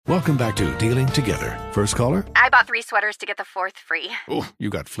Welcome back to Dealing Together. First caller? I bought 3 sweaters to get the 4th free. Oh, you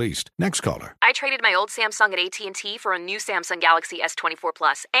got fleeced. Next caller? I traded my old Samsung at AT&T for a new Samsung Galaxy S24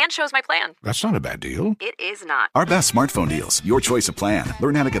 Plus and chose my plan. That's not a bad deal. It is not. Our best smartphone deals. Your choice of plan.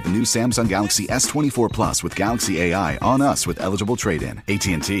 Learn how to get the new Samsung Galaxy S24 Plus with Galaxy AI on us with eligible trade-in.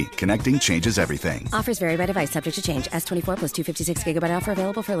 AT&T. Connecting changes everything. Offers vary by device. Subject to change. S24 plus 256 gigabyte offer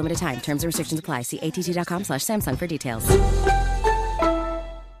available for a limited time. Terms and restrictions apply. See att.com/Samsung for details.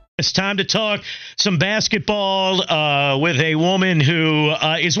 It's time to talk some basketball with a woman who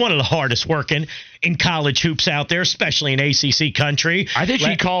is one of the hardest working in college hoops out there, especially in ACC country. I think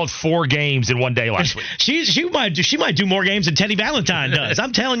she called 4 games in one day last week. She might do more games than Teddy Valentine does.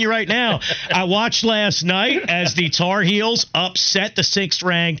 I'm telling you right now. I watched last night as the Tar Heels upset the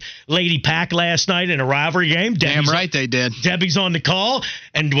 6th-ranked Lady Pack last night in a rivalry game. Damn right they did. Debbie's on the call.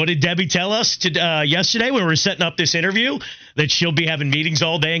 And what did Debbie tell us yesterday when we were setting up this interview? That she'll be having meetings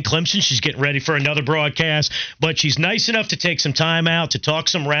all day in Clemson. She's getting ready for another broadcast. But she's nice enough to take some time out to talk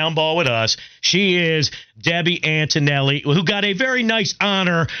some round ball with us. She is Debbie Antonelli, who got a very nice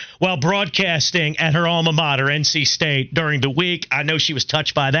honor while broadcasting at her alma mater, NC State, during the week. I know she was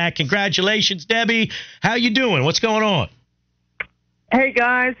touched by that. Congratulations, Debbie. How you doing? What's going on? Hey,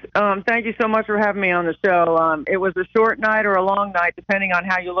 guys. Thank you so much for having me on the show. It was a short night or a long night, depending on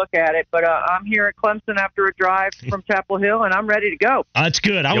how you look at it. But I'm here at Clemson after a drive from Chapel Hill, and I'm ready to go. That's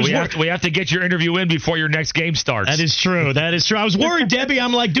good. We have to get your interview in before your next game starts. That is true. That is true. I was worried, Debbie.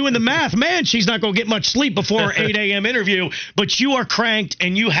 I'm like doing the math. Man, she's not going to get much sleep before her 8 a.m. interview. But you are cranked,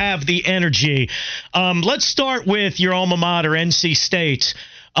 and you have the energy. Let's start with your alma mater, NC State.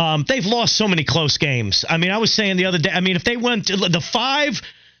 They've lost so many close games. I mean, I was saying the other day, if they went to the 5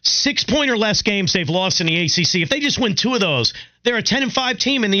 6-point or less games they've lost in the ACC, if they just win 2 of those, they're a 10-5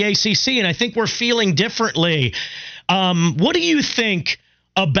 team in the ACC, and I think we're feeling differently. What do you think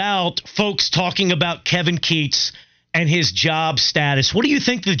about folks talking about Kevin Keatts and his job status? What do you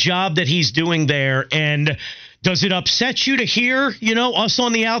think the job that he's doing there, and does it upset you to hear, us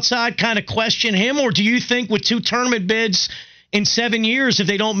on the outside kind of question him, or do you think with 2 tournament bids in 7 years, if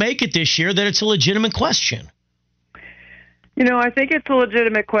they don't make it this year, that it's a legitimate question? I think it's a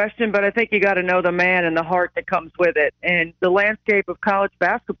legitimate question, but I think you got to know the man and the heart that comes with it. And the landscape of college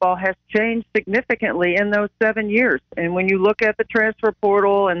basketball has changed significantly in those 7 years. And when you look at the transfer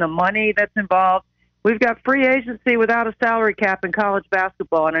portal and the money that's involved, we've got free agency without a salary cap in college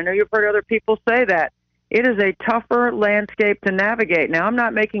basketball. And I know you've heard other people say that. It is a tougher landscape to navigate. Now, I'm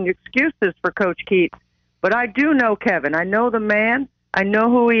not making excuses for Coach Keatts, but I do know Kevin. I know the man. I know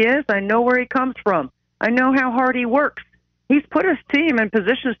who he is. I know where he comes from. I know how hard he works. He's put his team in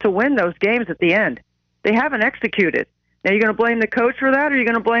positions to win those games at the end. They haven't executed. Now, you're going to blame the coach for that, or you're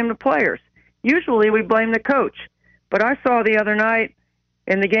going to blame the players? Usually we blame the coach. But I saw the other night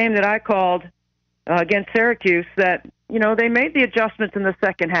in the game that I called against Syracuse that, they made the adjustments in the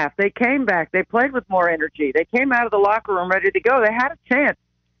second half. They came back. They played with more energy. They came out of the locker room ready to go. They had a chance.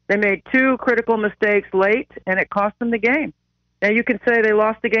 They made 2 critical mistakes late, and it cost them the game. Now, you can say they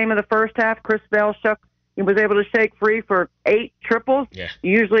lost the game in the first half. Chris Bell was able to shake free for 8 triples. Yeah.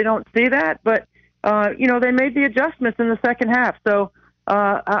 You usually don't see that, but, they made the adjustments in the second half. So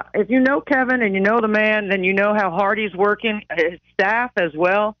if you know Kevin and you know the man, then you know how hard he's working, his staff as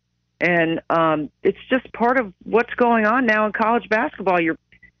well. And it's just part of what's going on now in college basketball.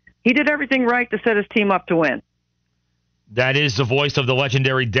 He did everything right to set his team up to win. That is the voice of the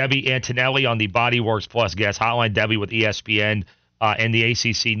legendary Debbie Antonelli on the Bodyworks Plus guest hotline. Debbie with ESPN and the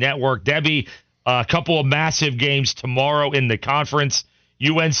ACC Network. Debbie, a couple of massive games tomorrow in the conference.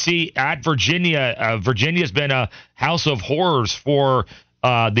 UNC at Virginia. Virginia's been a house of horrors for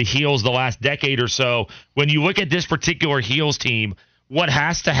the Heels the last decade or so. When you look at this particular Heels team, what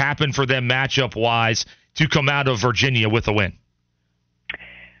has to happen for them matchup-wise to come out of Virginia with a win?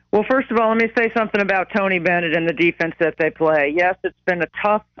 Well, first of all, let me say something about Tony Bennett and the defense that they play. Yes, it's been a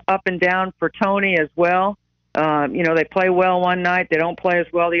tough up and down for Tony as well. They play well one night. They don't play as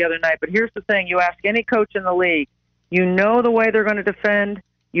well the other night. But here's the thing. You ask any coach in the league, you know the way they're going to defend.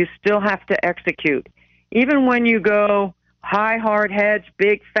 You still have to execute. Even when you go high, hard hedge,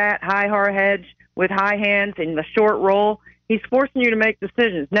 big, fat, high, hard hedge with high hands in the short roll, he's forcing you to make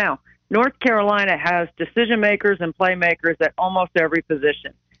decisions. Now, North Carolina has decision makers and playmakers at almost every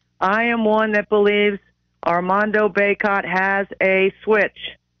position. I am one that believes Armando Bacot has a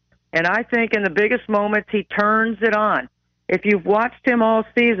switch. And I think in the biggest moments, he turns it on. If you've watched him all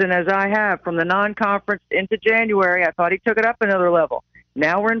season, as I have, from the non-conference into January, I thought he took it up another level.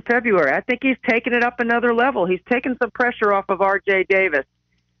 Now we're in February. I think he's taken it up another level. He's taken some pressure off of R.J. Davis.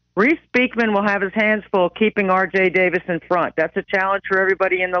 Reese Beekman will have his hands full keeping R.J. Davis in front. That's a challenge for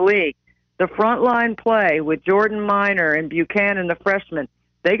everybody in the league. The front line play with Jordan Minor and Buchanan, the freshman,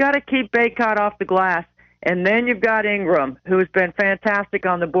 they got to keep Baycott off the glass. And then you've got Ingram, who's been fantastic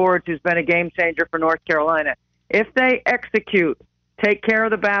on the boards, who's been a game changer for North Carolina. If they execute, take care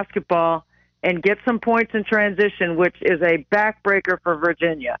of the basketball, and get some points in transition, which is a backbreaker for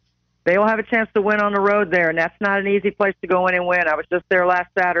Virginia, they will have a chance to win on the road there, and that's not an easy place to go in and win. I was just there last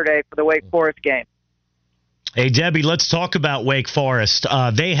Saturday for the Wake Forest game. Hey, Debbie, let's talk about Wake Forest.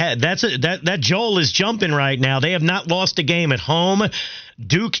 That Joel is jumping right now. They have not lost a game at home.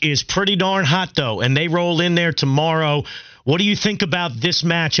 Duke is pretty darn hot, though, and they roll in there tomorrow. What do you think about this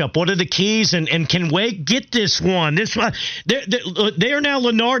matchup? What are the keys, and can Wake get this one? They are now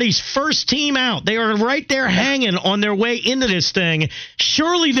Lunardi's first team out. They are right there hanging on their way into this thing.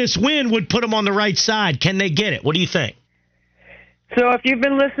 Surely this win would put them on the right side. Can they get it? What do you think? So if you've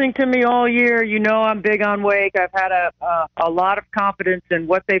been listening to me all year, you know I'm big on Wake. I've had a lot of confidence in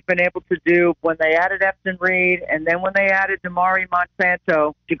what they've been able to do when they added Epton Reed and then when they added Damari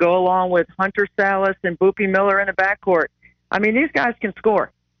Monsanto to go along with Hunter Salas and Boopie Miller in the backcourt. I mean, these guys can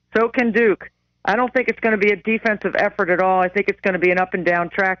score. So can Duke. I don't think it's going to be a defensive effort at all. I think it's going to be an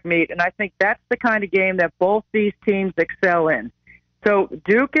up-and-down track meet, and I think that's the kind of game that both these teams excel in. So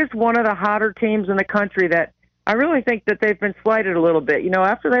Duke is one of the hotter teams in the country that I really think that they've been slighted a little bit. You know,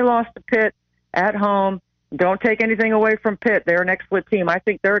 after they lost to Pitt at home, don't take anything away from Pitt. They're an excellent team. I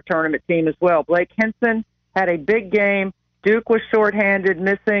think they're a tournament team as well. Blake Henson had a big game. Duke was shorthanded,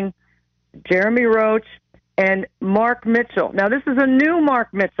 missing Jeremy Roach and Mark Mitchell. Now, this is a new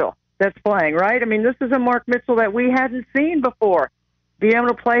Mark Mitchell that's playing, right? I mean, this is a Mark Mitchell that we hadn't seen before. Being able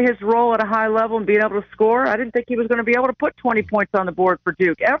to play his role at a high level and being able to score, I didn't think he was going to be able to put 20 points on the board for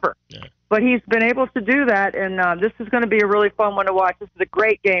Duke ever. Yeah. But he's been able to do that, and this is going to be a really fun one to watch. This is a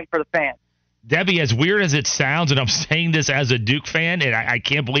great game for the fans. Debbie, as weird as it sounds, and I'm saying this as a Duke fan, and I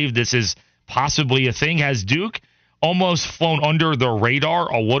can't believe this is possibly a thing, has Duke almost flown under the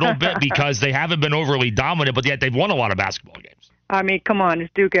radar a little bit because they haven't been overly dominant, but yet they've won a lot of basketball games? I mean, come on. Is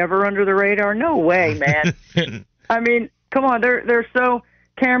Duke ever under the radar? No way, man. I mean, come on. They're so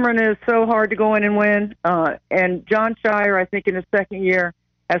 – Cameron is so hard to go in and win. And John Shire, I think in his second year,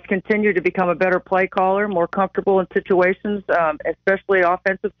 has continued to become a better play caller, more comfortable in situations, especially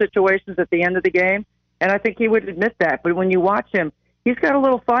offensive situations at the end of the game. And I think he would admit that. But when you watch him, he's got a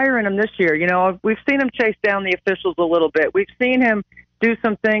little fire in him this year. You know, we've seen him chase down the officials a little bit. We've seen him do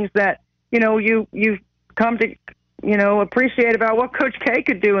some things that, you know, you've come to, you know, appreciate about what Coach K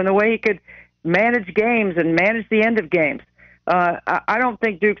could do and the way he could manage games and manage the end of games. I don't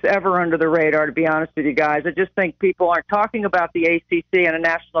think Duke's ever under the radar, to be honest with you guys. I just think people aren't talking about the ACC in a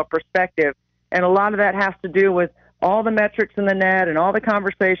national perspective, and a lot of that has to do with all the metrics in the net and all the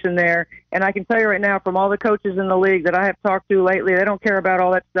conversation there. And I can tell you right now, from all the coaches in the league that I have talked to lately, they don't care about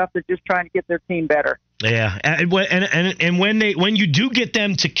all that stuff. They're just trying to get their team better. Yeah, and when you do get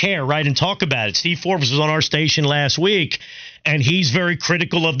them to care, right, and talk about it. Steve Forbes was on our station last week, and he's very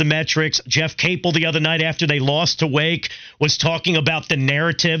critical of the metrics. Jeff Capel the other night after they lost to Wake was talking about the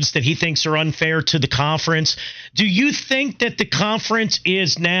narratives that he thinks are unfair to the conference. Do you think that the conference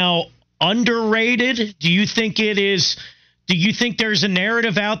is now underrated? Do you think it is? Do you think there's a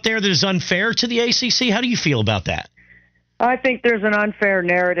narrative out there that is unfair to the ACC? How do you feel about that? I think there's an unfair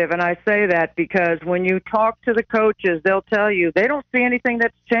narrative, and I say that because when you talk to the coaches, they'll tell you they don't see anything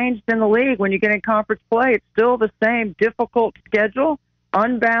that's changed in the league when you get in conference play. It's still the same difficult schedule,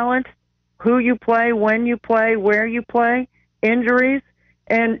 unbalanced, who you play, when you play, where you play, injuries,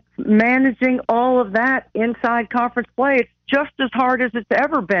 and managing all of that inside conference play. It's just as hard as it's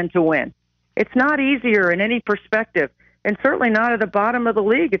ever been to win. It's not easier in any perspective, and certainly not at the bottom of the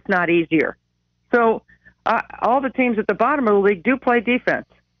league. It's not easier. So all the teams at the bottom of the league do play defense.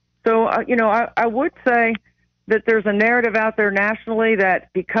 So, I would say that there's a narrative out there nationally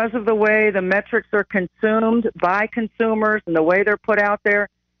that because of the way the metrics are consumed by consumers and the way they're put out there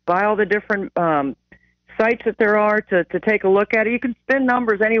by all the different sites that there are to take a look at it, you can spin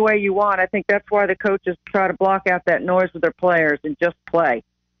numbers any way you want. I think that's why the coaches try to block out that noise with their players and just play.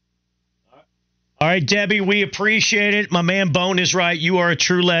 All right, Debbie, we appreciate it. My man Bone is right. You are a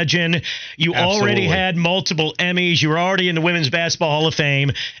true legend. You already had multiple Emmys. You were already in the Women's Basketball Hall of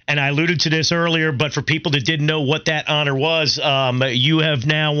Fame, and I alluded to this earlier, but for people that didn't know what that honor was, you have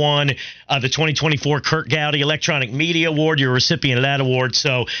now won the 2024 Kurt Gowdy Electronic Media Award. You're a recipient of that award.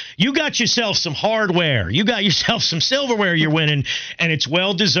 So you got yourself some hardware. You got yourself some silverware you're winning, and it's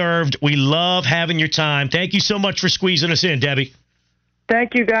well-deserved. We love having your time. Thank you so much for squeezing us in, Debbie.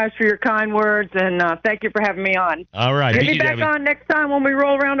 Thank you guys for your kind words, and thank you for having me on. All right. Get me back on next time when we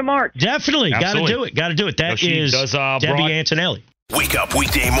roll around to March. Definitely. Got to do it. Got to do it. That is Debbie Antonelli. Wake up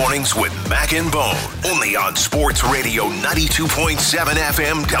weekday mornings with Mac and Bone. Only on Sports Radio 92.7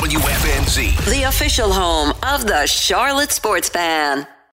 FM WFNZ. The official home of the Charlotte Sports Fan.